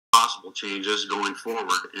possible changes going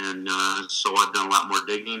forward. And so I've done a lot more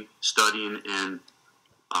digging, studying, and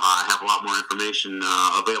I have a lot more information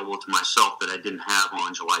available to myself that I didn't have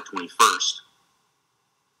on July 21st.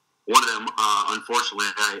 One of them, unfortunately,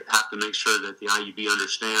 I have to make sure that the IUB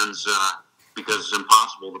understands, because it's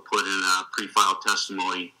impossible to put in a pre-filed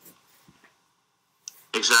testimony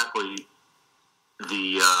exactly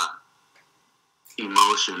the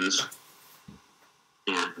emotions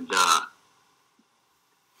and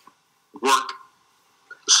work,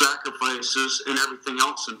 sacrifices, and everything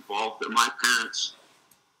else involved that my parents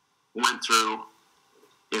went through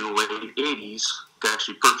in the late 80s to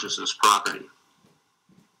actually purchase this property.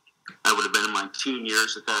 I would have been in my teen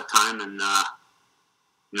years at that time, and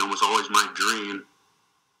it was always my dream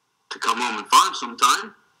to come home and farm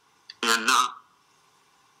sometime. And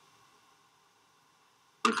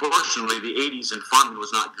unfortunately, the 80s in farming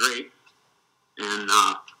was not great, and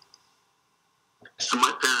so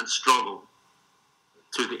my parents struggled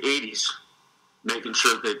through the 80s making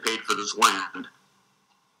sure that they paid for this land.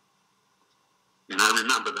 And I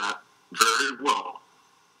remember that very well.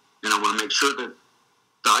 And I want to make sure that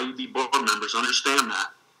the IUB board members understand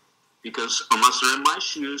that, because unless they're in my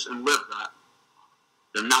shoes and live that,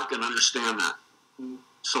 they're not going to understand that.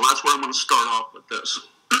 So that's where I'm going to start off with this.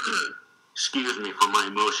 Excuse me for my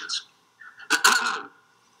emotions.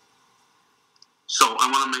 So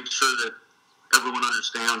I want to make sure that everyone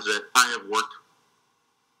understands that I have worked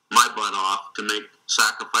my butt off to make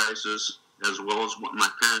sacrifices, as well as what my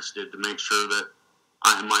parents did to make sure that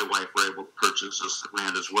I and my wife were able to purchase this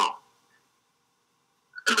land as well.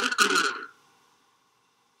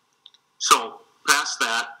 So, past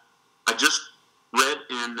that, I just read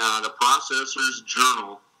in the Processor's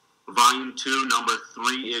Journal, Volume 2, Number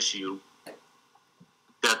 3 issue,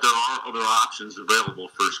 that there are other options available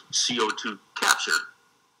for CO2 capture.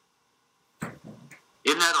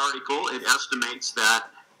 In that article, it estimates that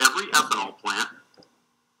every ethanol plant...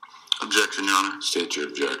 Objection, Your Honor. State your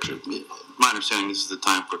objection. My understanding this is the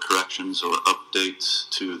time for corrections or updates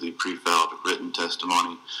to the pre-filed written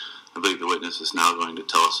testimony. I believe the witness is now going to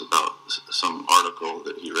tell us about some article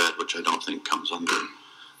that he read, which I don't think comes under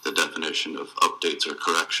the definition of updates or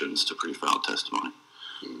corrections to pre-filed testimony.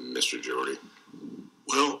 Mr. Jorde.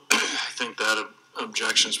 Well, I think that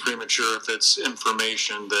objection is premature if it's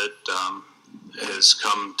information that has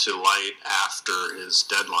come to light after his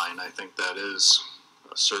deadline. I think that is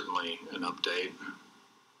certainly an update.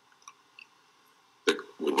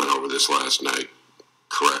 We went over this last night.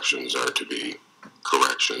 Corrections are to be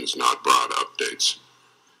corrections, not broad updates.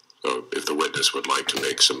 So if the witness would like to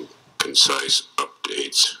make some concise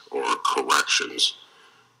updates or corrections,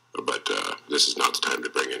 but this is not the time to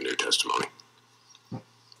bring in new testimony.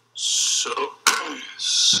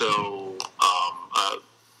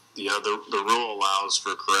 The rule allows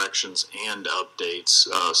for corrections and updates,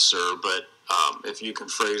 sir, but if you can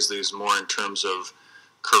phrase these more in terms of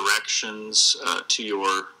corrections to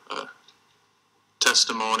your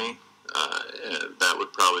testimony, that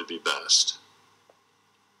would probably be best.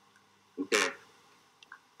 Okay,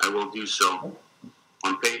 I will do so.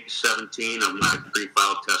 On page 17 of my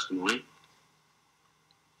pre-filed testimony,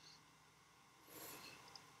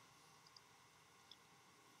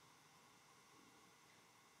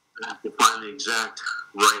 I have to find the exact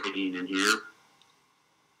writing in here.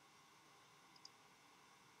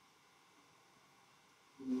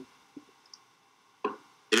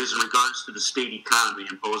 It is in regards to the state economy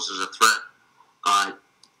and poses a threat.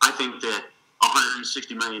 I think that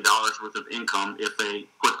 $160 million worth of income, if they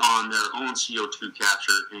put on their own CO2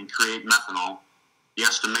 capture and create methanol, the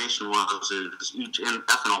estimation was that each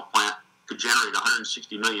ethanol plant could generate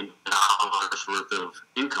 $160 million worth of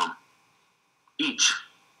income each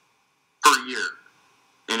per year.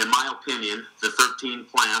 And in my opinion, the 13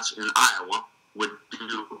 plants in Iowa would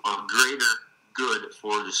do a greater good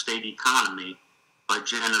for the state economy by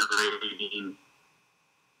generating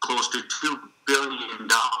close to $2 billion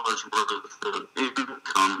worth of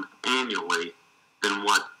income annually than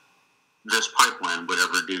what this pipeline would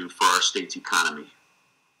ever do for our state's economy.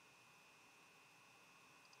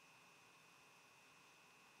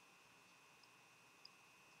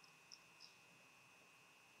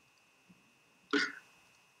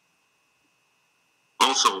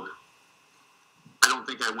 Also, I don't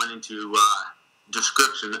think I went into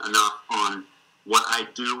description enough on what I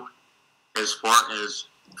do as far as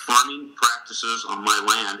farming practices on my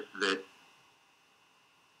land that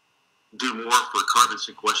do more for carbon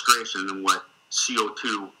sequestration than what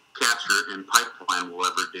CO2 capture and pipeline will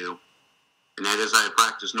ever do. And that is I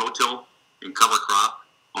practice no-till and cover crop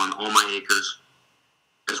on all my acres,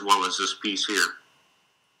 as well as this piece here.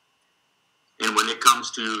 And when it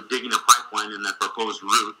comes to digging a pipeline in that proposed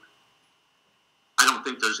route, I don't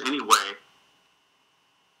think there's any way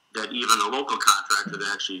that even a local contractor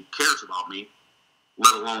that actually cares about me,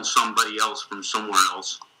 let alone somebody else from somewhere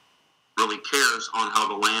else, really cares on how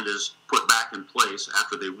the land is put back in place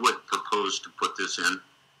after they would propose to put this in.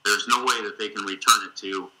 There's no way that they can return it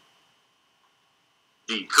to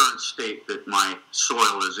the current state that my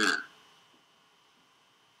soil is in.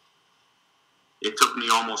 It took me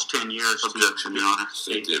almost 10 years Objection, Your Honor.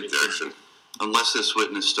 State the objection. Unless this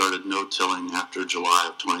witness started no-tilling after July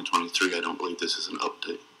of 2023, I don't believe this is an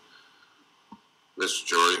update. Mr.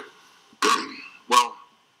 Jorde? Well,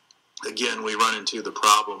 again, we run into the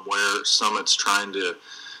problem where Summit's trying to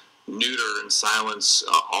neuter and silence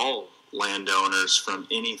all landowners from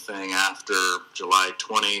anything after July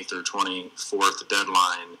 20th or 24th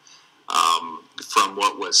deadline from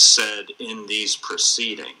what was said in these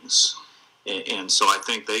proceedings. And so I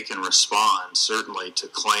think they can respond certainly to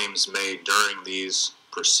claims made during these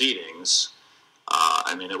proceedings.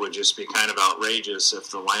 I mean, it would just be kind of outrageous if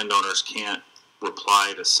the landowners can't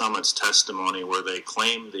reply to Summit's testimony where they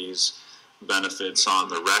claim these benefits on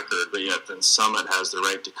the record, but yet then Summit has the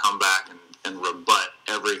right to come back and rebut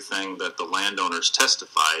everything that the landowners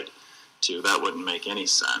testified to. That wouldn't make any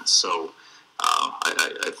sense. So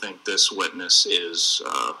I think this witness is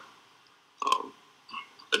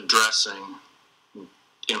addressing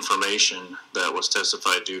information that was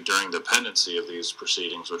testified to during the pendency of these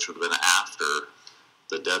proceedings, which would have been after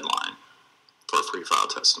the deadline for pre-file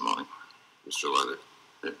testimony. Mr. Leonard?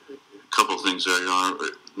 A couple of things there, Your Honor.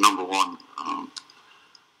 Number one,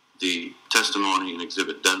 the testimony and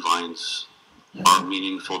exhibit deadlines are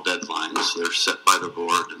meaningful deadlines. They're set by the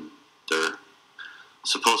board and they're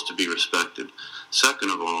supposed to be respected.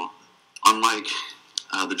 Second of all, unlike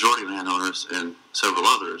the Jorde landowners and several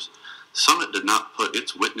others, Summit did not put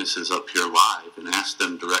its witnesses up here live and ask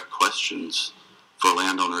them direct questions for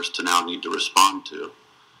landowners to now need to respond to.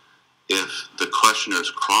 If the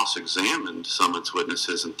questioners cross-examined Summit's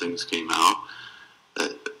witnesses and things came out,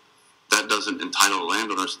 that doesn't entitle the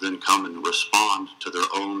landowners to then come and respond to their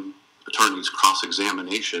own attorney's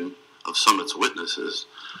cross-examination of Summit's witnesses.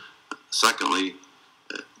 Secondly,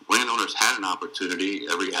 landowners had an opportunity,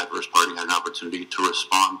 every adverse party had an opportunity to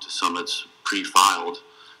respond to Summit's pre-filed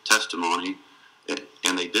testimony,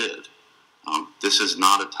 and they did. This is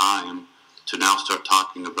not a time to now start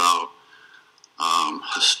talking about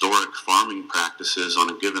historic farming practices on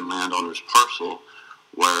a given landowner's parcel,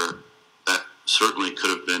 where that certainly could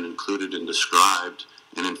have been included and described,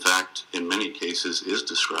 and in fact, in many cases, is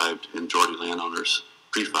described in Jorde landowners'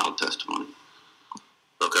 pre-filed testimony.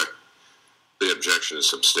 Okay. The objection is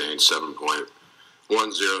sustained.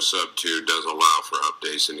 7.10 sub 2 does allow for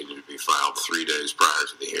updates that need to be filed 3 days prior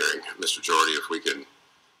to the hearing. Mr. Jorde, if we can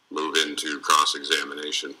move into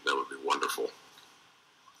cross-examination, that would be wonderful.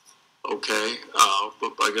 Okay,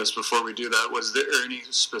 but I guess before we do that, was there any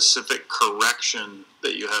specific correction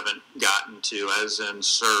that you haven't gotten to, as in,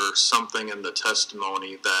 sir, something in the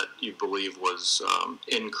testimony that you believe was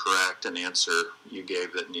incorrect, an answer you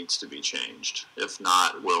gave that needs to be changed? If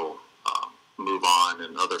not, we'll move on,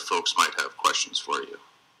 and other folks might have questions for you.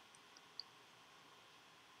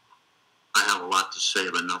 I have a lot to say,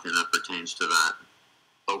 but nothing that pertains to that.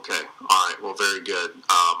 Okay, all right, well, very good.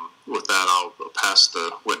 With that, I'll pass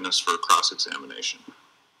the witness for cross-examination.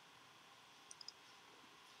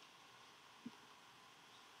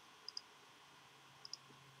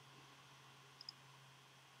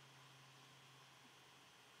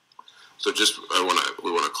 So just, we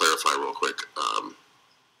want to clarify real quick.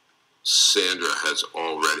 Sandra has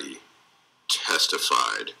already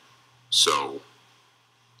testified, so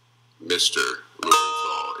Mr.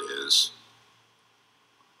 Laubenthal is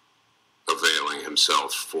availing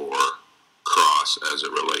himself for cross as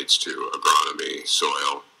it relates to agronomy,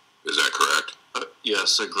 soil. Is that correct?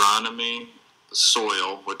 Yes, agronomy,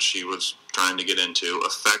 soil, which he was trying to get into,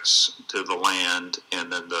 effects to the land,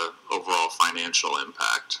 and then the overall financial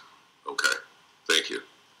impact. Okay, thank you.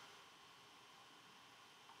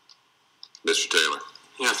 Mr. Taylor?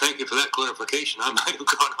 Yeah, thank you for that clarification. I might have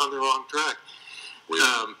gone on the wrong track. We're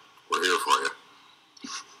here for you.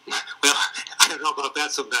 Well, I don't know about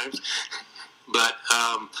that sometimes. But,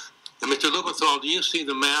 Mr. Laubenthal, do you see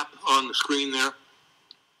the map on the screen there?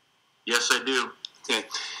 Yes, I do. Okay.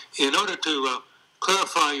 In order to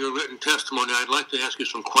clarify your written testimony, I'd like to ask you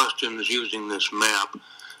some questions using this map.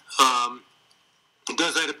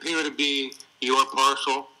 Does that appear to be your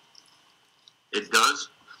parcel? It does.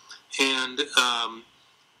 And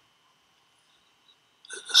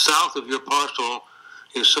south of your parcel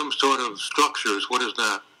is some sort of structures. What is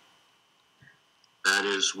that? That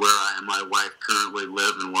is where I and my wife currently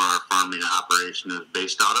live and where our farming operation is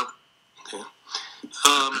based out of. Okay.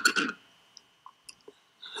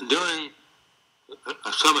 During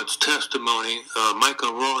Summit's testimony,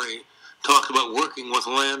 Michael Rory talked about working with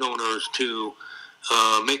landowners to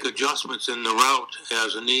make adjustments in the route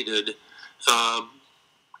as needed.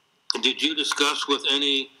 Did you discuss with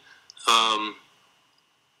any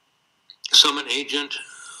Summit agent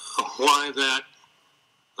why that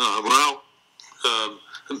route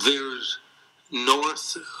veers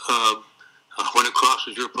north when it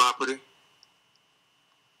crosses your property?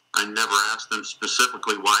 I never asked them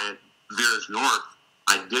specifically why it veers north.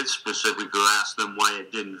 I did specifically ask them why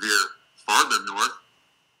it didn't veer farther north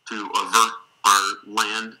to avert our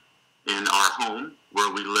land and our home where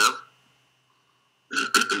we live.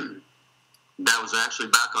 That was actually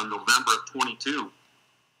back on November of 22.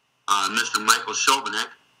 Mr. Michael Chauvinek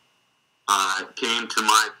came to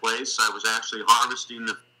my place. I was actually harvesting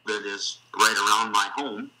that is right around my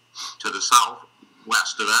home to the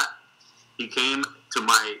southwest of that. He came to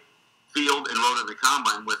my field and rode in the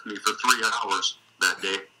combine with me for 3 hours that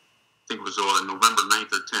day. I think it was November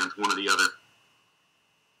 9th or 10th, one or the other.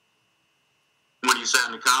 When he sat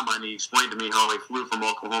in the combine, he explained to me how he flew from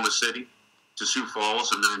Oklahoma City to Sioux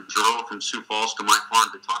Falls and then drove from Sioux Falls to my farm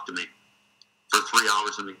to talk to me for 3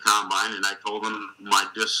 hours in the combine. And I told him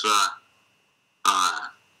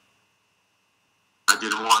I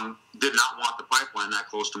did not want the pipeline that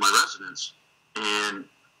close to my residence. And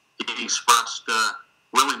he expressed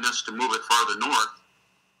willingness to move it farther north.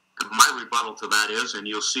 My rebuttal to that is, and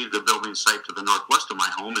you'll see the building site to the northwest of my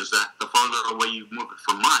home, is that the farther away you move it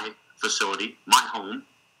from my facility, my home,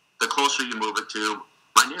 the closer you move it to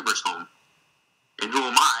my neighbor's home. And who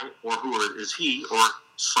am I, or who is he, or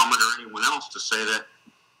Summit, or anyone else to say that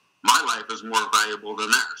my life is more valuable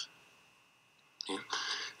than theirs? Yeah.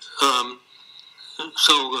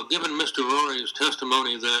 So, given Mr. Rory's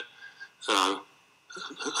testimony that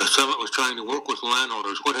Summit was trying to work with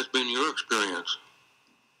landowners, what has been your experience?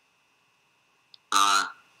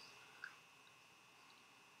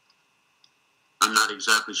 I'm not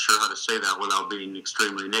exactly sure how to say that without being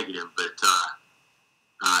extremely negative, but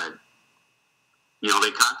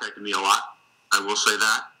they contacted me a lot. I will say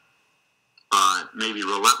that. Maybe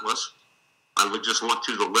relentless. I would just look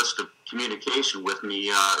through the list of communication with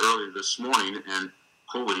me earlier this morning, and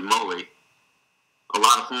holy moly, a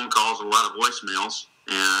lot of phone calls, a lot of voicemails,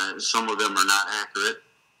 and some of them are not accurate.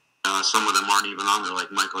 Some of them aren't even on there,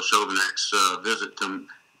 like Michael Chauvinek's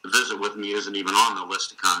visit with me isn't even on the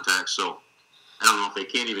list of contacts. So I don't know if they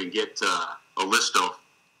can't even get a list of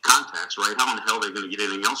contacts right. How in the hell are they going to get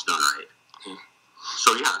anything else done right? Hmm.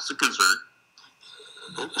 So yeah, it's a concern.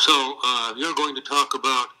 So you're going to talk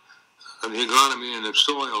about the agronomy and the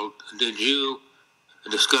soil. Did you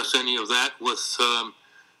discuss any of that with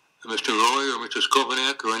Mr. Roy or Mr.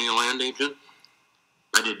 Skovanek or any land agent?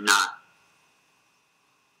 I did not.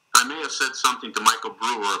 I may have said something to Michael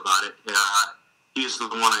Brewer about it. He's the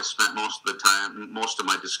one I spent most of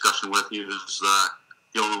my discussion with. He was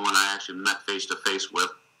the only one I actually met face to face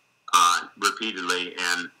with repeatedly,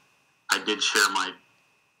 and I did share my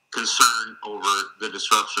concern over the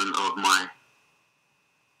disruption of my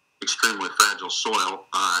extremely fragile soil.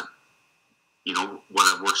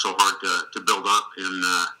 What I've worked so hard to build up in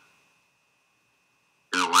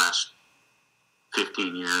the last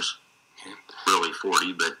 15 years, really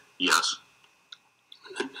 40, but yes.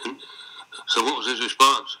 So what was his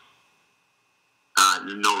response?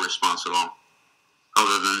 No response at all,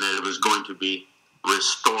 other than that it was going to be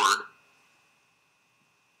restored.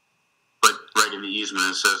 But right in the easement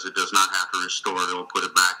it says it does not have to restore it. It will put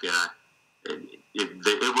it back.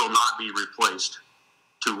 It will not be replaced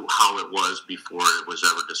to how it was before it was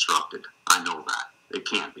ever disrupted. I know that. It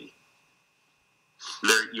can't be.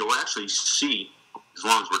 You'll actually see, as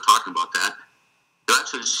long as we're talking about that, you'll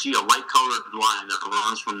actually see a light-colored line that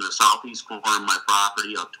runs from the southeast corner of my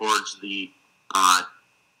property up towards the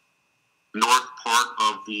north part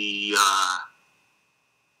of the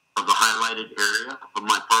highlighted area of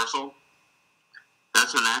my parcel.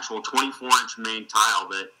 That's an actual 24-inch main tile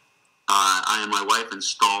that I and my wife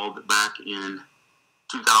installed back in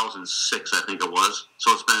 2006, I think it was.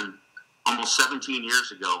 So it's been almost 17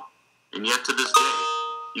 years ago. And yet to this day,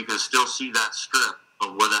 you can still see that strip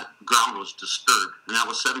of where that ground was disturbed. And that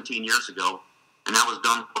was 17 years ago. And that was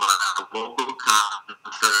done by a local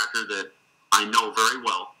contractor that I know very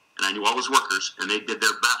well. And I knew all his workers. And they did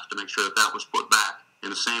their best to make sure that that was put back in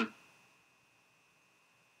the same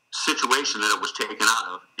situation that it was taken out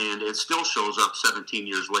of. And it still shows up 17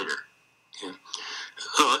 years later. Yeah.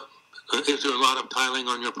 Is there a lot of tiling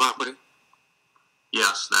on your property?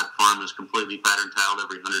 Yes, that farm is completely pattern tiled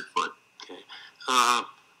every 100 foot. Okay.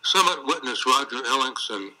 Summit witness Roger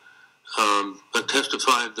Ellingson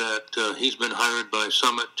testified that he's been hired by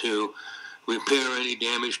Summit to repair any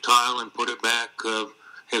damaged tile and put it back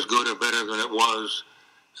as good or better than it was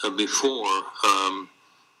before.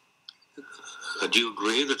 Do you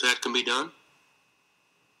agree that that can be done?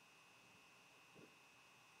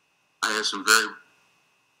 I have some very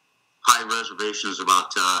high reservations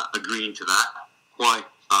about agreeing to that. Why?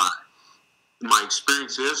 My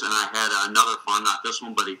experience is, and I had another farm, not this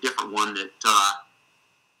one, but a different one that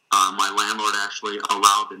my landlord actually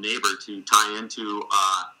allowed the neighbor to tie into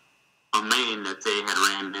a main that they had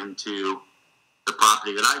ran into the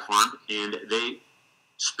property that I farmed, and they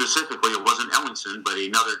specifically, it wasn't Ellingson, but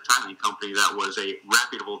another tiling company that was a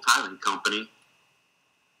reputable tiling company,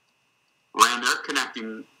 ran their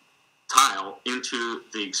connecting tile into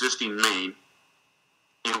the existing main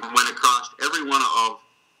and went across every one of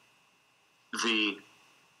the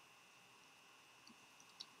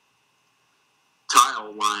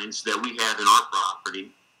tile lines that we had in our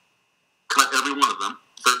property, cut every one of them,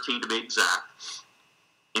 13 to be exact,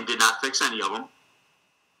 and did not fix any of them.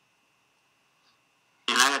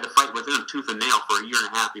 And I had to fight with them tooth and nail for a year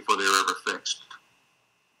and a half before they were ever fixed.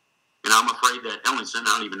 And I'm afraid that Ellingson,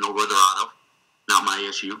 I don't even know where they're out of, not my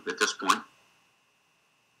issue at this point,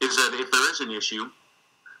 is that if there is an issue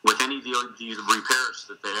with any of these repairs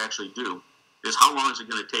that they actually do, is how long is it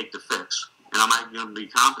going to take to fix? And am I going to be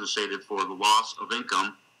compensated for the loss of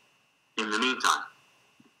income in the meantime?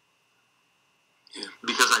 Yeah.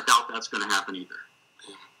 Because I doubt that's going to happen either.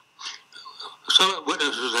 Yeah. Some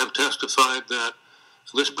witnesses have testified that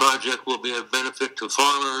this project will be a benefit to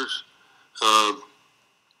farmers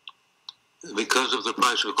because of the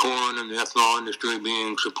price of corn and the ethanol industry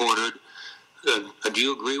being supported. Do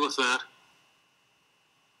you agree with that?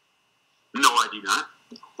 No, I do not.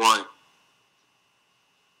 Why?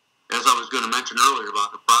 As I was going to mention earlier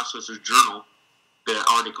about the Processor's Journal, the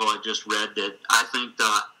article I just read, that I think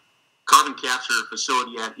the carbon capture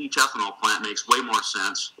facility at each ethanol plant makes way more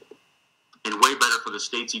sense and way better for the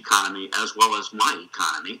state's economy as well as my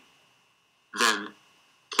economy than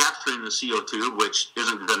capturing the CO2, which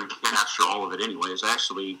isn't going to capture all of it anyways.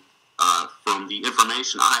 Actually, from the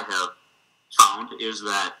information I have found, is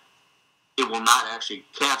that it will not actually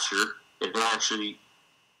capture. It actually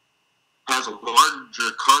has a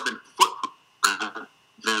larger carbon footprint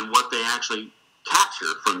than what they actually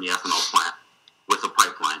capture from the ethanol plant with the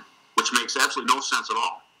pipeline, which makes absolutely no sense at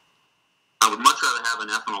all. I would much rather have an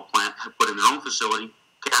ethanol plant put in their own facility,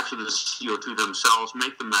 capture the CO2 themselves,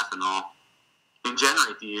 make the methanol, and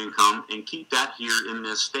generate the income and keep that here in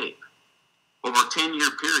this state. Over a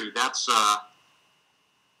 10-year period, that's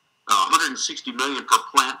 $160 million per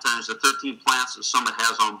plant times the 13 plants that Summit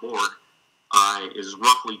has on board. Is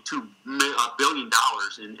roughly $2 billion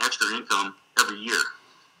in extra income every year.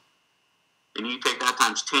 And you take that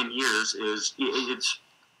times 10 years, it's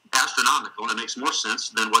astronomical, and it makes more sense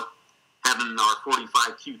than what having our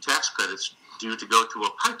 45Q tax credits do to go to a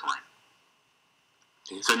pipeline.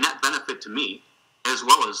 It's a net benefit to me, as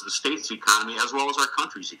well as the state's economy, as well as our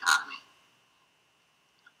country's economy.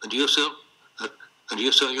 Do you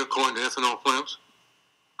sell your corn to ethanol plants?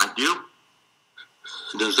 I do.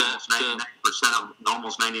 Does that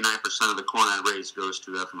almost 99% of the corn I raise goes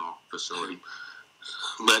to the ethanol facility.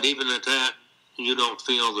 But even at that, you don't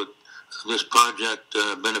feel that this project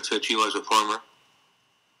benefits you as a farmer?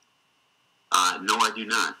 No, I do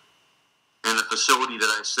not. And the facility that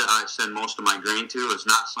I send most of my grain to is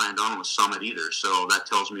not signed on with Summit either. So that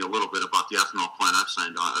tells me a little bit about the ethanol plant I've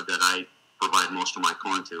signed on, that I provide most of my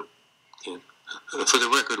corn to. Okay. For the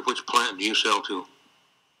record, which plant do you sell to?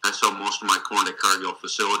 I sell most of my corn to Cargill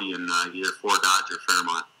facility in either Fort Dodge or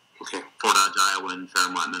Fairmont. Okay. Fort Dodge, Iowa, and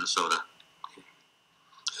Fairmont, Minnesota. Okay.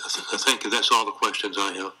 Thank you. That's all the questions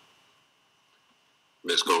I have.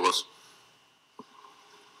 Ms. Golis?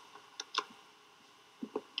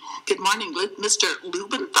 Good morning, Mr.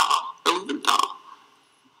 Laubenthal.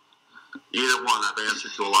 Either one, I've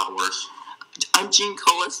answered to a lot worse. I'm Jean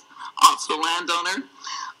Colas, also landowner.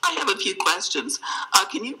 I have a few questions.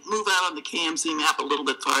 Can you move out on the KMZ map a little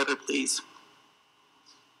bit farther, please?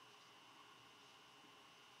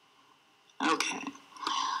 Okay.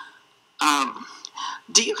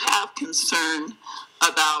 Do you have concern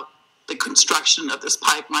about the construction of this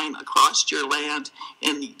pipeline across your land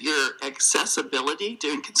and your accessibility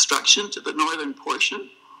during construction to the northern portion?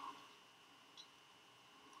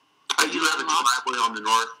 I do have a driveway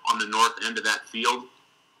on the north end of that field.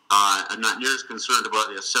 I'm not near as concerned about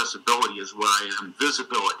the accessibility as what I am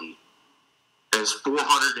visibility. as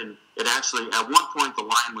 400, and it actually, at one point, the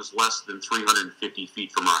line was less than 350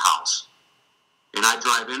 feet from our house. And I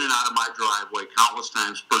drive in and out of my driveway countless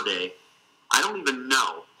times per day. I don't even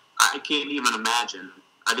know. I can't even imagine.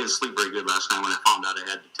 I didn't sleep very good last night when I found out I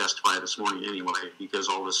had to testify this morning anyway, because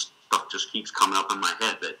all this stuff just keeps coming up in my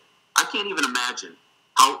head. But I can't even imagine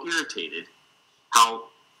how irritated, how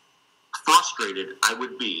frustrated I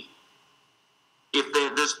would be if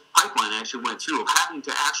this pipeline actually went through, of having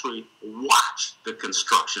to actually watch the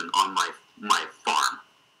construction on my farm.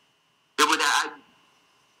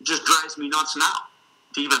 It just drives me nuts now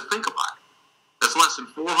to even think about it. That's less than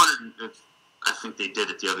 400, I think they did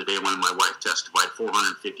it the other day when my wife testified,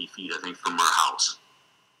 450 feet, I think, from our house.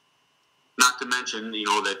 Not to mention,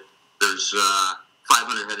 that there's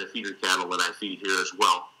 500 head of feeder cattle that I feed here as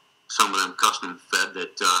well. Some of them custom fed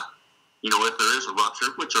that, if there is a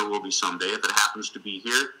rupture, which there will be someday, if it happens to be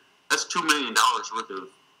here, that's $2 million worth of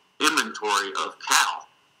inventory of cattle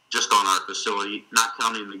just on our facility, not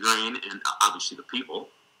counting the grain and obviously the people.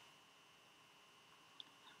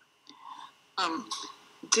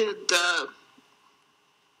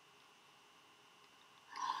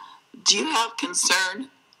 Do you have concern,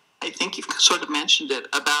 I think you've sort of mentioned it,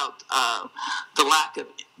 about the lack of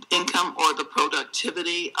income or the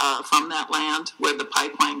productivity from that land where the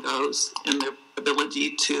pipeline goes, and their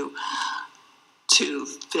ability to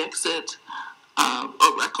fix it,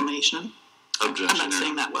 or reclamation? Objection. I'm not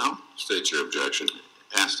saying that well. State your objection.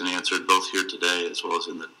 Asked and answered both here today as well as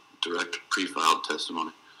in the direct pre-filed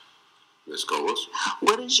testimony. Ms. Golis?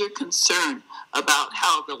 What is your concern about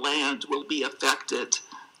how the land will be affected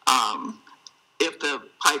if the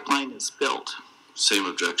pipeline is built? Same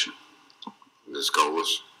objection. Ms.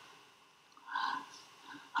 Golis?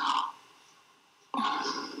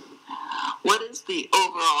 What is the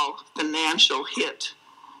overall financial hit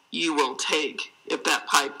you will take if that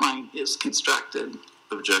pipeline is constructed?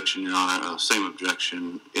 Objection, Your Honor. Same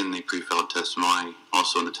objection in the pre-filed testimony,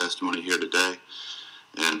 also in the testimony here today.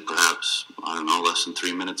 And perhaps, less than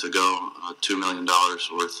 3 minutes ago, $2 million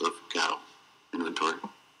worth of cattle inventory.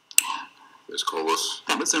 Ms. Golis?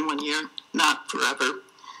 That was in 1 year, not forever.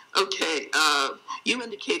 Okay, you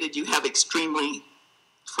indicated you have extremely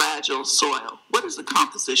fragile soil. What is the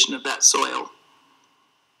composition of that soil?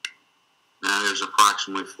 Now there's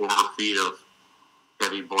approximately 4 feet of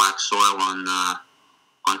heavy black soil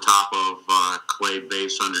on top of clay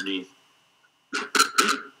base underneath.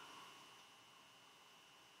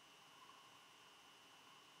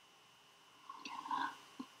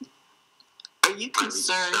 Are you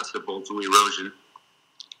concerned? Susceptible to erosion.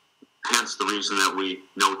 Hence the reason that we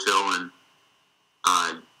no-till and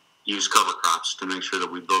use cover crops to make sure that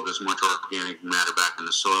we build as much organic matter back in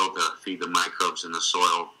the soil to feed the microbes in the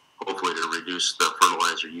soil, hopefully to reduce the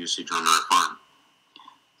fertilizer usage on our farm.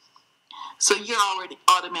 So you're already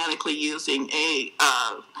automatically using a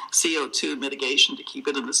CO2 mitigation to keep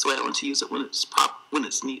it in the soil and to use it when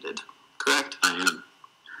it's needed, correct? I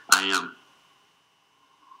am.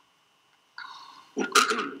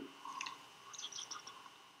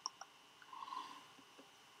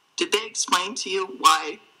 Did they explain to you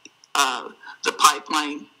why the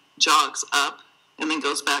pipeline jogs up and then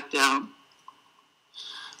goes back down?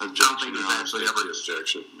 Objection, Your Honor. Actually, ever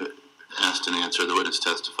Objection. Asked and answered. The witness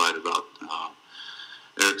testified about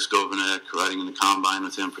Eric Skovanec riding in the combine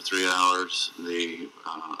with him for 3 hours, the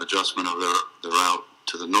adjustment of the route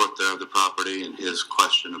to the north there of the property, and his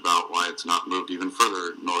question about why it's not moved even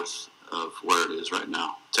further north of where it is right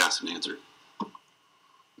now. It's asked and answered.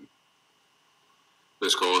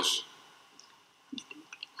 Ms. Golis?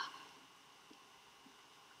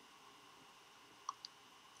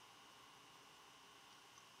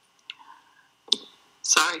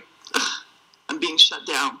 Sorry, I'm being shut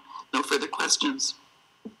down. No further questions.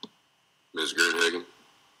 Ms. Gernhagen?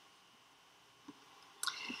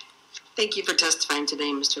 Thank you for testifying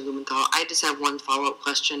today, Mr. Laubenthal. I just have one follow-up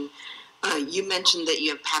question. You mentioned that you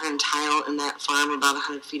have pattern tile in that farm about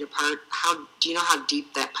 100 feet apart. Do you know how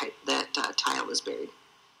deep that tile is buried?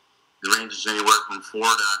 It ranges anywhere from 4 to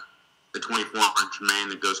the 24-inch main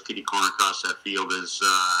that goes kitty corner across that field is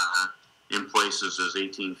in places is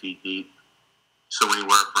 18 feet deep. So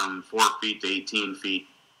anywhere from 4 feet to 18 feet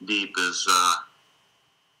deep is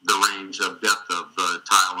the range of depth of the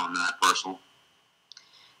tile on that parcel.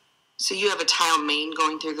 So you have a tile main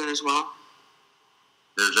going through there as well?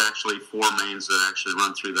 There's actually 4 mains that actually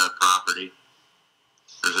run through that property.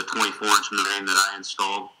 There's a 24-inch main that I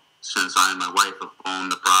installed since I and my wife have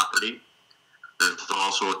owned the property. There's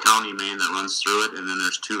also a county main that runs through it, and then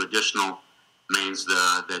there's 2 additional mains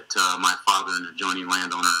that my father and adjoining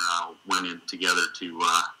landowner went in together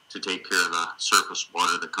to to take care of the surface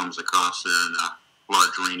water that comes across there in a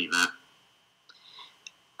large rain event.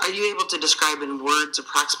 Are you able to describe in words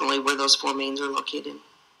approximately where those 4 mains are located?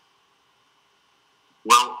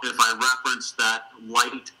 Well, if I reference that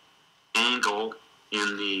light angle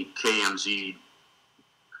in the KMZ,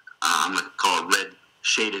 I'm going to call it red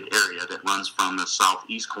shaded area that runs from the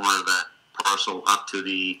southeast corner of that parcel up to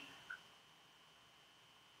the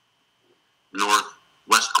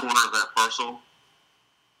northwest corner of that parcel.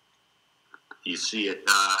 You see it,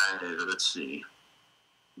 let's see,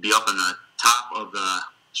 be up in the top of the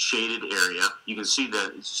shaded area. You can see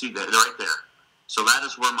that right there. So that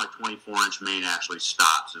is where my 24-inch main actually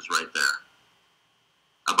stops, is right there.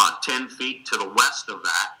 About 10 feet to the west of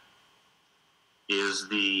that is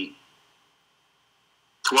the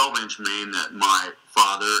 12-inch main that my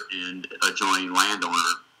father and adjoining landowner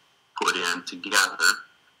put in together.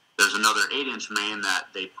 There's another 8-inch main that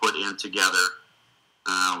they put in together.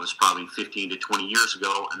 It was probably 15 to 20 years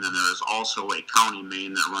ago, and then there is also a county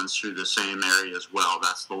main that runs through the same area as well.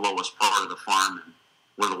 That's the lowest part of the farm and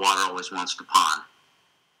where the water always wants to pond.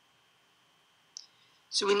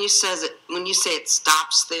 So when you say it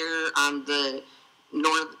stops there on the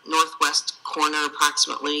northwest corner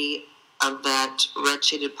approximately of that red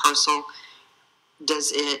shaded parcel,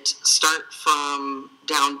 does it start from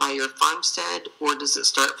down by your farmstead, or does it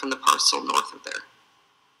start from the parcel north of there?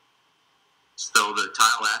 So the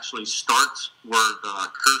tile actually starts where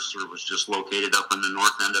the cursor was just located, up in the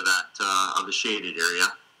north end of that of the shaded area.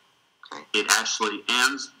 Okay. It actually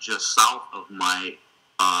ends just south of my,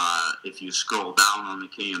 if you scroll down on the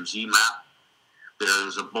KMZ map,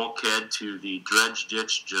 there's a bulkhead to the dredge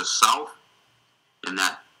ditch just south, and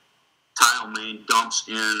that tile main dumps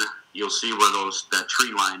in. You'll see where that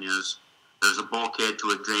tree line is. There's a bulkhead to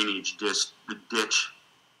a drainage ditch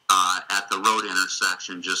at the road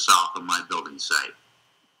intersection just south of my building site.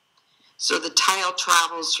 So the tile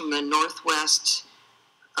travels from the northwest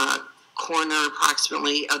corner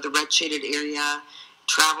approximately of the red shaded area,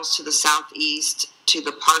 travels to the southeast to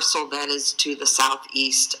the parcel that is to the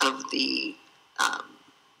southeast of the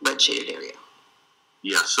red shaded area.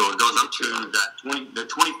 Yeah, so it goes up to the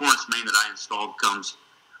 24-inch main that I installed comes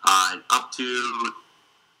up to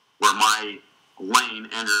where my lane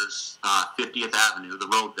enters 50th Avenue, the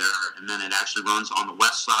road there, and then it actually runs on the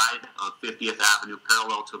west side of 50th Avenue,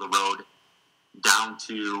 parallel to the road, down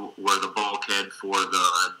to where the bulkhead for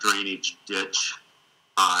the drainage ditch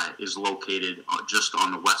is located just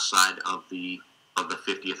on the west side of the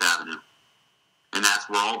 50th Avenue. And that's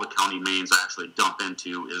where all the county mains actually dump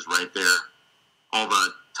into, is right there. All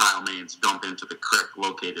the tile mains dump into the creek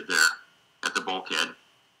located there at the bulkhead.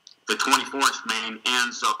 The 24-inch main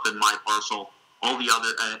ends up in my parcel. All the other,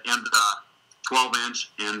 and the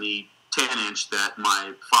 12-inch and the 10-inch that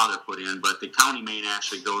my father put in, but the county main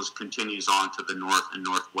actually continues on to the north and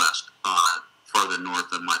northwest, farther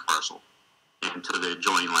north of my parcel, and to the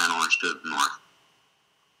adjoining landowners to the north.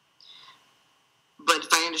 But if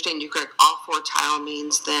I understand you correct, all 4 tile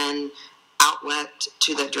mains then outlet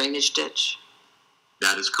to that drainage ditch?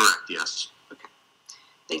 That is correct, yes. Okay.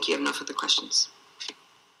 Thank you. I have no further questions.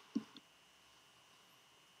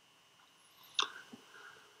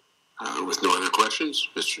 With no other questions,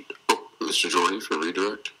 Mr. Jorde for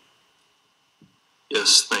redirect.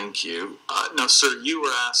 Yes, thank you. Now, sir, you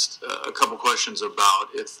were asked a couple questions about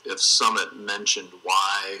if Summit mentioned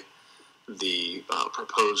why the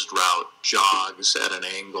proposed route jogs at an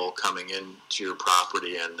angle coming into your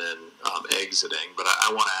property and then exiting. But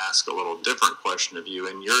I want to ask a little different question of you.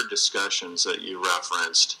 In your discussions that you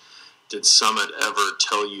referenced, did Summit ever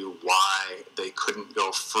tell you why they couldn't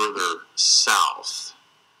go further south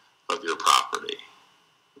of your property?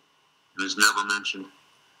 It was never mentioned.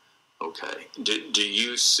 Okay. Do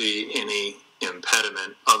you see any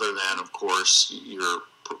impediment other than, of course, you're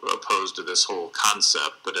opposed to this whole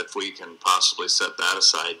concept, but if we can possibly set that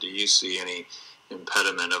aside, do you see any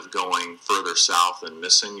impediment of going further south and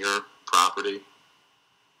missing your property?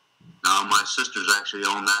 No, my sisters actually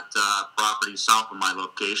own that property south of my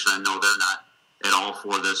location. I know they're not at all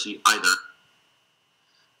for this either.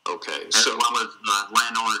 Okay. As well as the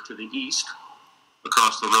landowner to the east,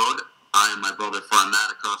 across the road. I and my brother farm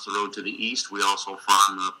that across the road to the east. We also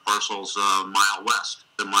farm the parcels a mile west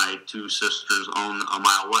that my 2 sisters own a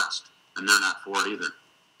mile west, and they're not for it either.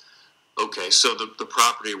 Okay, so the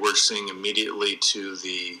property we're seeing immediately to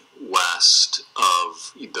the west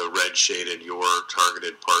of the red shaded, your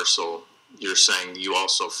targeted parcel, you're saying you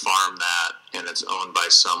also farm that and it's owned by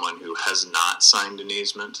someone who has not signed an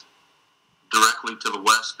easement? Directly to the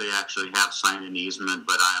west, they actually have signed an easement,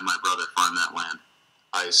 but I and my brother farm that land.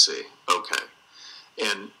 I see. Okay.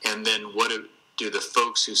 And then do the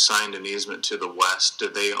folks who signed an easement to the west, do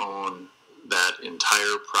they own that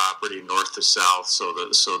entire property north to south, so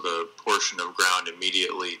the portion of ground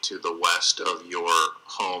immediately to the west of your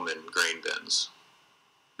home and grain bins?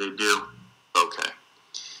 They do. Okay.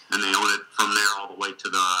 And they own it from there all the way to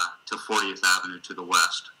 40th Avenue to the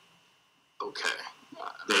west. Okay.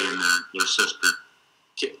 They and their sister.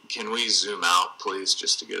 Can we zoom out, please,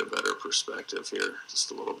 just to get a better perspective here? Just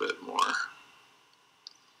a little bit more.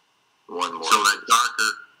 One more. So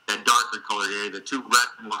that darker colored area, the two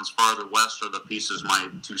red ones farther west are the pieces my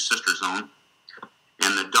two sisters own.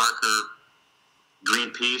 And the darker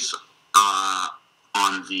green piece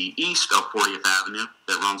on the east of 40th Avenue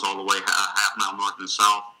that runs all the way half mile north and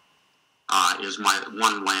south is my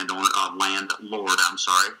one landlord,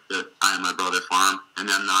 that I and my brother farm. And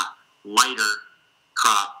then the lighter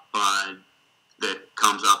crop that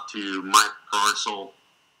comes up to my parcel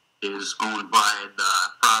is owned by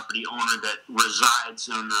the property owner that resides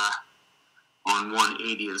on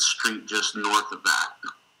 180th Street just north of that.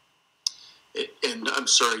 And I'm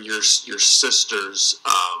sorry, your sisters,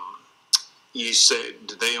 you say,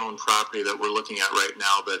 do they own property that we're looking at right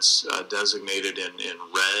now that's designated in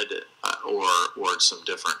red or some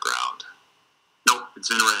different ground? Nope,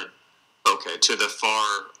 it's in red. Okay, to the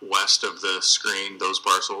far west of the screen, those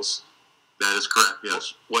parcels? That is correct,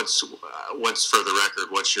 yes. What's for the record,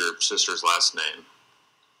 what's your sister's last name?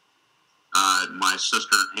 My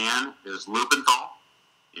sister Ann is Laubenthal,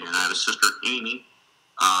 and I have a sister Amy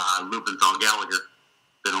Laubenthal Gallagher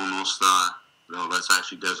that almost, that's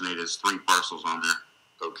actually designated as 3 parcels on there.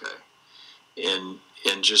 Okay.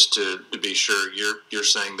 And just to be sure, you're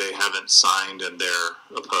saying they haven't signed and they're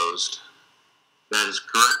opposed? That is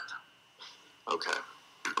correct. Okay.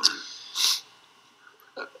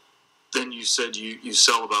 Then you said you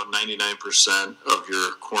sell about 99% of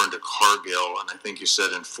your corn to Cargill, and I think you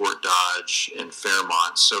said in Fort Dodge and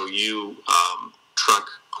Fairmont. So you truck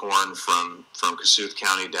corn from Kasuth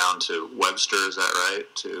County down to Webster, is that right?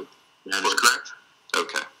 That is correct.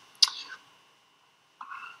 Okay. I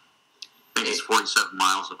think it's 47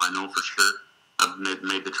 miles if I know for sure. I've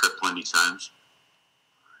made the trip plenty times.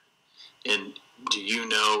 And do you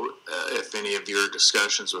know if any of your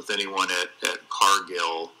discussions with anyone at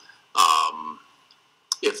Cargill,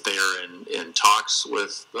 if they're in talks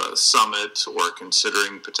with Summit or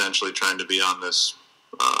considering potentially trying to be on this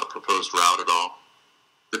proposed route at all?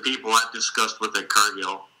 The people I've discussed with at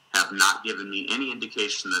Cargill have not given me any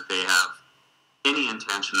indication that they have any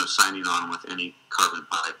intention of signing on with any carbon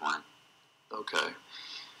pipeline. Okay.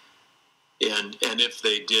 And if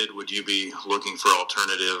they did, would you be looking for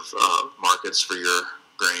alternative markets for your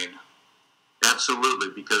grain? Absolutely,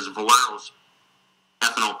 because Valero's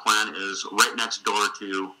ethanol plant is right next door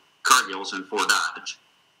to Cargill's in Fort Dodge.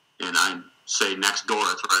 And I say next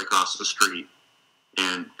door, it's right across the street.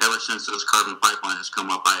 And ever since this carbon pipeline has come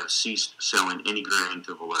up, I have ceased selling any grain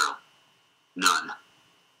to Valero. None.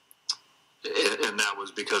 And that was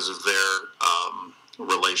because of their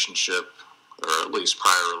relationship, or at least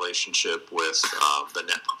prior relationship with the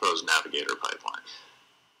proposed Navigator pipeline.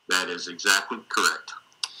 That is exactly correct.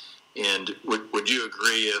 And would you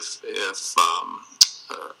agree if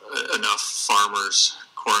enough farmers,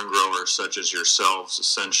 corn growers such as yourselves,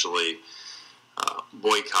 essentially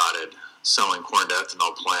boycotted selling corn to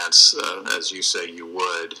ethanol plants, as you say you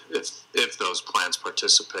would, if those plants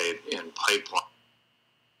participate in pipeline?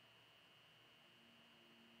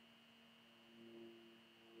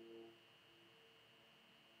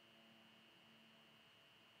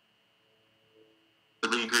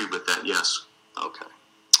 I agree with that, yes. Okay.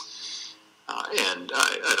 And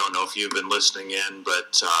I don't know if you've been listening in,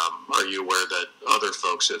 but are you aware that other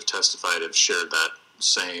folks who have testified have shared that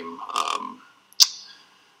same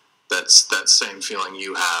that same feeling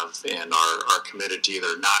you have and are committed to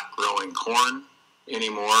either not growing corn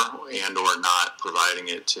anymore and or not providing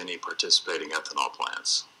it to any participating ethanol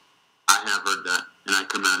plants? I have heard that, and I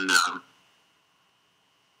commend them.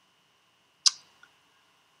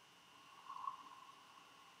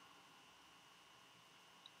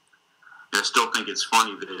 I still think it's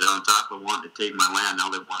funny that on top of wanting to take my land, now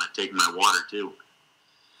they want to take my water too.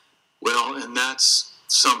 Well, and that's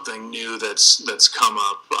something new that's come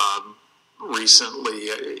up recently.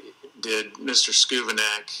 Did Mr.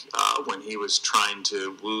 Skuvenek, when he was trying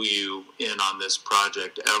to woo you in on this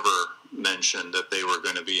project, ever mention that they were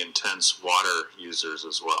going to be intense water users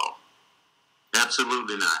as well?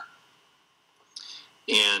 Absolutely not.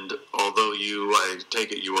 And although I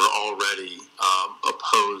take it you were already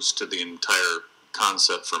opposed to the entire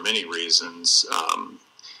concept for many reasons,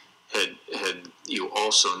 had you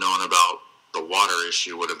also known about the water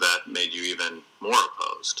issue, would have that made you even more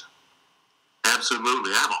opposed? Absolutely.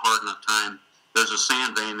 I have a hard enough time. There's a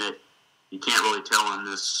sand vein that you can't really tell in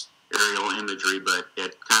this aerial imagery, but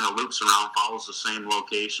it kind of loops around, follows the same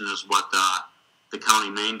location as what the county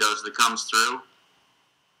main does that comes through.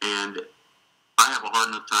 And I have a hard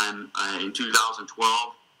enough time in 2012,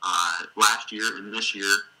 last year and this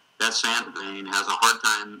year, that sand vein has a hard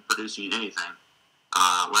time producing anything.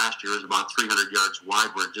 Last year was about 300 yards wide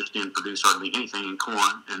where it just didn't produce hardly anything in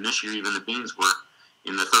corn. And this year, even the beans were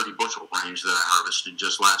in the 30 bushel range that I harvested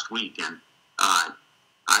just last week. And I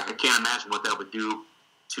can't imagine what that would do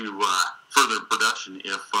to further production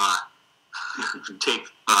if take,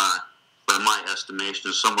 by my estimation,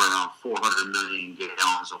 is somewhere around 400 million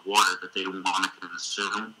gallons of water that they want to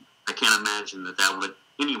consume. I can't imagine that would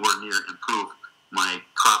anywhere near improve my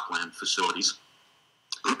cropland facilities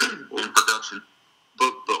in production.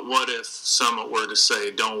 But what if someone were to say,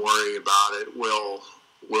 don't worry about it, we'll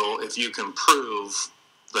if you can prove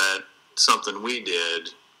that something we did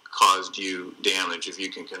caused you damage, if you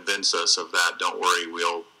can convince us of that, don't worry,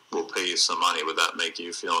 we'll pay you some money. Would that make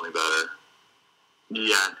you feel any better?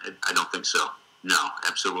 Yeah, I don't think so. No,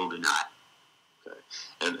 absolutely not. Okay.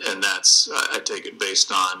 And that's, I take it,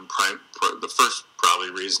 based on the first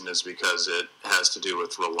probably reason is because it has to do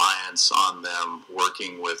with reliance on them,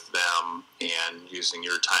 working with them, and using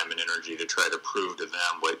your time and energy to try to prove to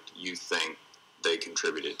them what you think they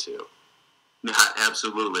contributed to. Yeah,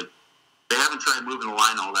 absolutely. They haven't tried moving the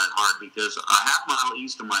line all that hard because a half mile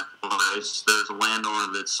east of my place, there's a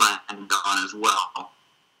landowner that's signed on as well.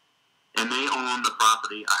 And they own the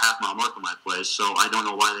property a half mile north of my place, so I don't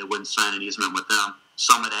know why they wouldn't sign an easement with them.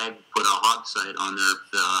 Summit Ag put a hog site on their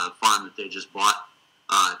farm that they just bought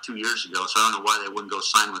 2 years ago, so I don't know why they wouldn't go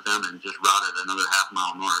sign with them and just route it another half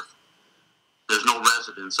mile north. There's no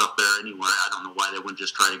residents up there anywhere. I don't know why they wouldn't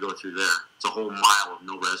just try to go through there. It's a whole mile of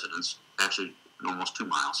no residents, actually almost 2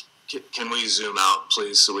 miles. Can we zoom out,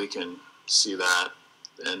 please, so we can see that,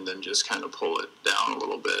 and then just kind of pull it down a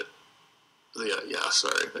little bit? Yeah,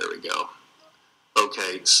 sorry, there we go.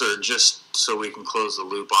 Okay, sir, just so we can close the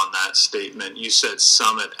loop on that statement, you said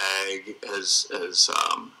Summit Ag as a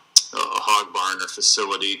hog barn or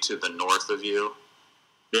facility to the north of you?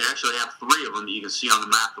 They actually have 3 of them that you can see on the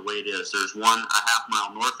map the way it is. There's one a half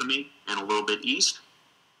mile north of me and a little bit east.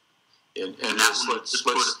 And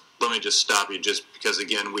let me just stop you, just because,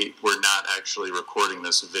 again, we're not actually recording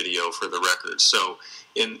this video for the record. So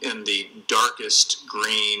in the darkest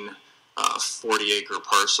green 40-acre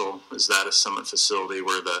parcel, is that a Summit facility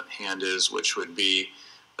where the hand is, which would be,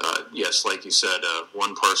 yes, like you said,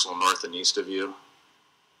 one parcel north and east of you?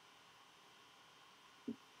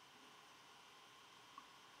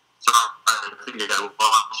 Sorry, I think I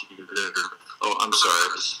lost you there. Oh, I'm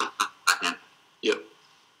sorry.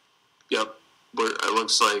 Yep. It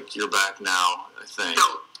looks like you're back now, I think.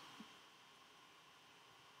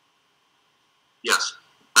 Yes.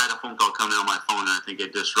 I had a phone call coming on my phone, and I think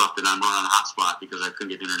it disrupted. I'm running a hotspot because I couldn't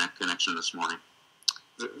get internet connection this morning.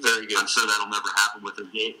 Very good. I'm sure that'll never happen with their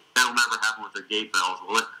gate. That'll never happen with their gate bells,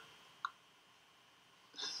 will it?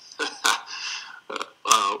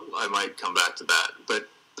 I might come back to that, but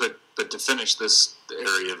to finish this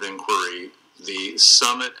area of inquiry, the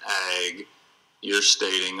Summit Ag, you're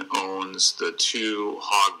stating, owns the 2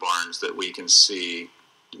 hog barns that we can see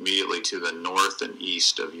immediately to the north and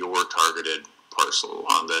east of your targeted parcel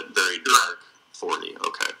on that very dark 40.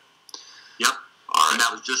 Okay. Yep. All right. And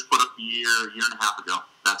that was just put up a year and a half ago.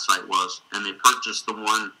 That site was, and they purchased the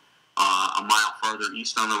one a mile farther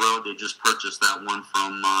east on the road. They just purchased that one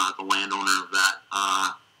from the landowner of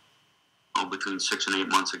that between 6 and 8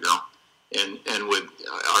 months ago. And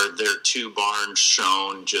are there 2 barns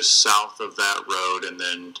shown just south of that road, and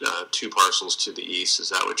then 2 parcels to the east? Is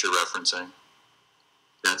that what you're referencing?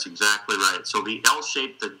 That's exactly right. So the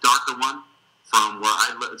L-shaped, the darker one, from where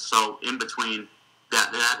I live, so in between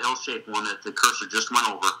that L-shaped one that the cursor just went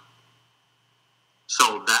over.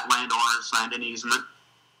 So that landowner signed an easement,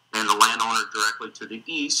 and the landowner directly to the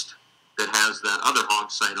east that has that other hog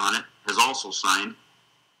site on it has also signed.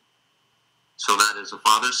 So that is a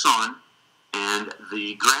father-son, and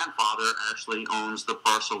the grandfather actually owns the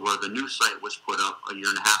parcel where the new site was put up a year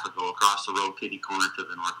and a half ago across the road, kitty corner to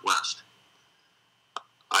the northwest.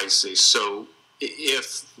 I see. So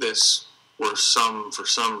if this were for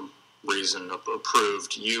some reason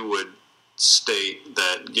approved, you would state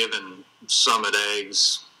that given Summit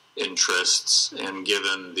Ag's interests and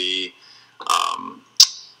given the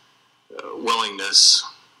willingness,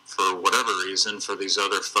 for whatever reason, for these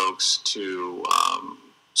other folks to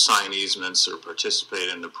sign easements or participate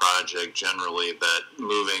in the project generally, that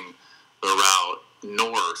moving the route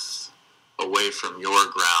north away from your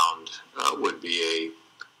ground would be a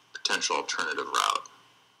potential alternative route?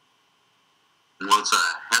 Well, it's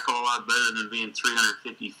a heck of a lot better than being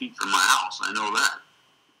 350 feet from my house. I know that.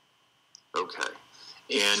 Okay.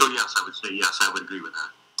 And so yes, I would say yes. I would agree with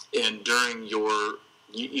that. And during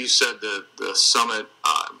you said the Summit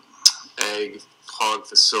Ag hog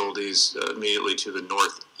facilities immediately to the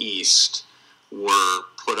northeast were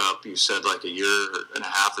put up, you said, like a year and a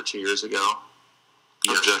half or 2 years ago?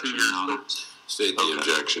 Yes, Objection, 2 years Your Honor. ago. State the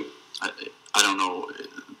objection. I don't know.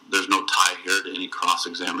 There's no tie here to any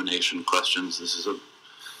cross-examination questions. This is a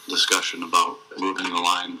discussion about moving the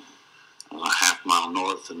line a half-mile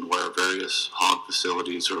north and where various hog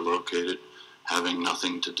facilities are located, having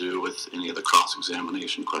nothing to do with any of the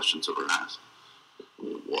cross-examination questions that were asked.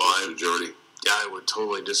 Why, Jorde? Yeah, I would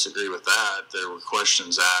totally disagree with that. There were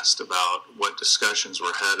questions asked about what discussions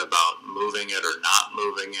were had about moving it or not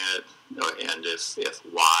moving it, and if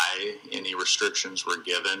why any restrictions were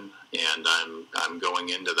given. And I'm going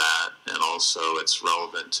into that, and also it's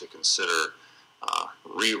relevant to consider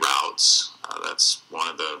reroutes. That's one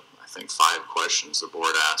of the, I think, 5 questions the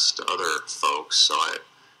board asked other folks. So I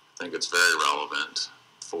think it's very relevant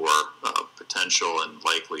for potential and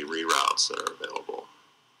likely reroutes that are available.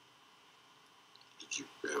 Did you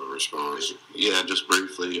have a response? Yeah, just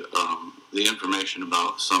briefly. The information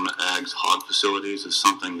about Summit Ag's hog facilities is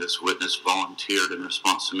something this witness volunteered in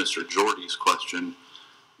response to Mr. Jorde's question,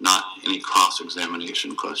 not any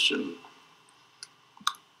cross-examination question.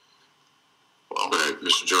 Well, all right,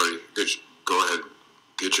 Mr. Jorde, go ahead,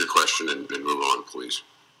 get your question and move on, please.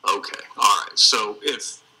 Okay, all right. So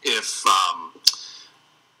if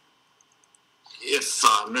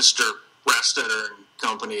Mr. Rastetter and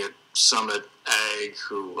company at Summit Ag,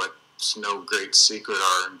 who it's no great secret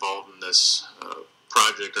are involved in this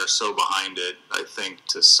project, are so behind it, I think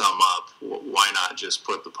to sum up, why not just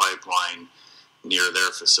put the pipeline near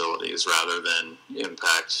their facilities rather than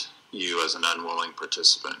impact you as an unwilling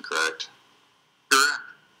participant, correct? Correct.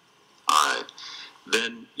 All right.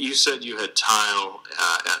 Then you said you had tile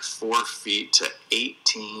at 4 feet to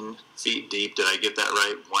 18 feet deep. Did I get that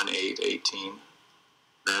right? 18?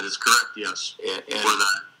 That is correct, yes. And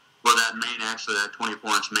where that main, actually that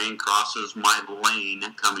 24-inch main crosses my lane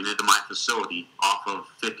coming into my facility off of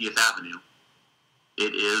 50th Avenue,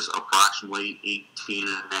 it is approximately 18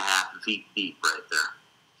 and a half feet deep right there.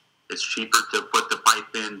 It's cheaper to put the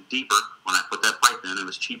pipe in deeper. When I put that pipe in, it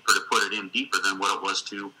was cheaper to put it in deeper than what it was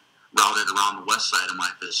to route it around the west side of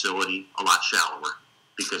my facility a lot shallower,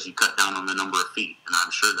 because you cut down on the number of feet. And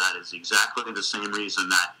I'm sure that is exactly the same reason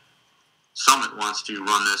that Summit wants to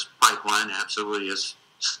run this pipeline absolutely as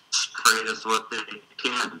straight as what they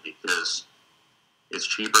can, because it's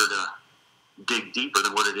cheaper to dig deeper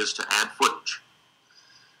than what it is to add footage.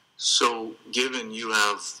 so given you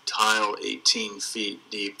have tile 18 feet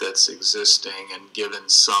deep that's existing, and given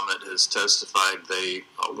Summit has testified they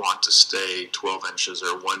want to stay 12 inches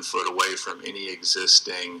or 1 foot away from any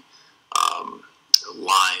existing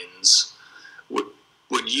lines,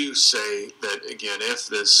 would you say that, again, if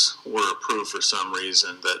this were approved for some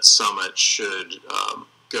reason, that Summit should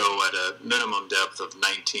go at a minimum depth of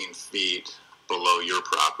 19 feet below your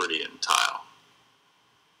property in tile?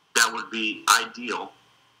 That would be ideal,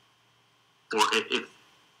 or if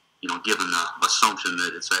given the assumption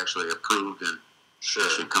that it's actually approved and Sure.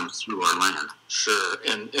 it comes through our land. Sure.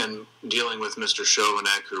 And dealing with Mr.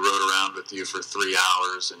 Chauvinek, who rode around with you for 3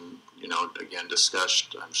 hours and, again,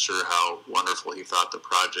 discussed, I'm sure, how wonderful he thought the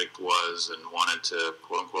project was and wanted to,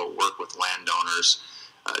 quote unquote, work with landowners.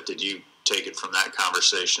 Did you take it from that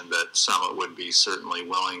conversation that Summit would be certainly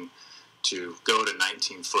willing to go to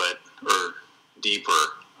 19 foot or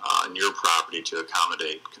deeper on your property to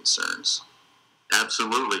accommodate concerns?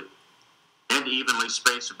 Absolutely. And evenly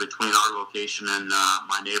spaced between our location and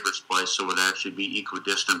my neighbor's place, so it would actually be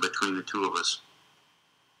equidistant between the two of us.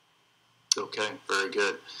 Okay, very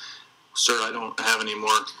good. Sir, I don't have any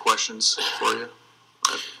more questions for you.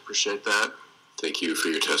 I appreciate that. Thank you for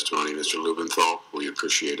your testimony, Mr. Laubenthal. We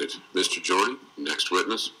appreciate it. Mr. Jorde, next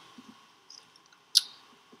witness.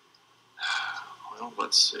 Well,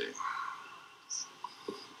 let's see.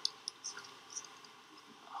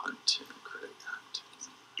 Hunting, Craig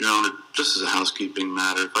Hunting. Your Honor, just as a housekeeping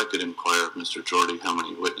matter, if I could inquire of Mr. Jorde how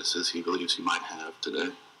many witnesses he believes he might have today.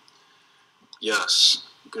 Yes,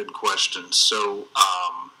 good question. So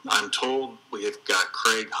I'm told we have got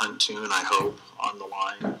Craig Huntoon, I hope, on the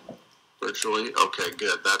line virtually. Okay,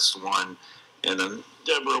 good. That's one. And then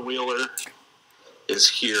Deborah Wheeler is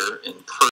here in person.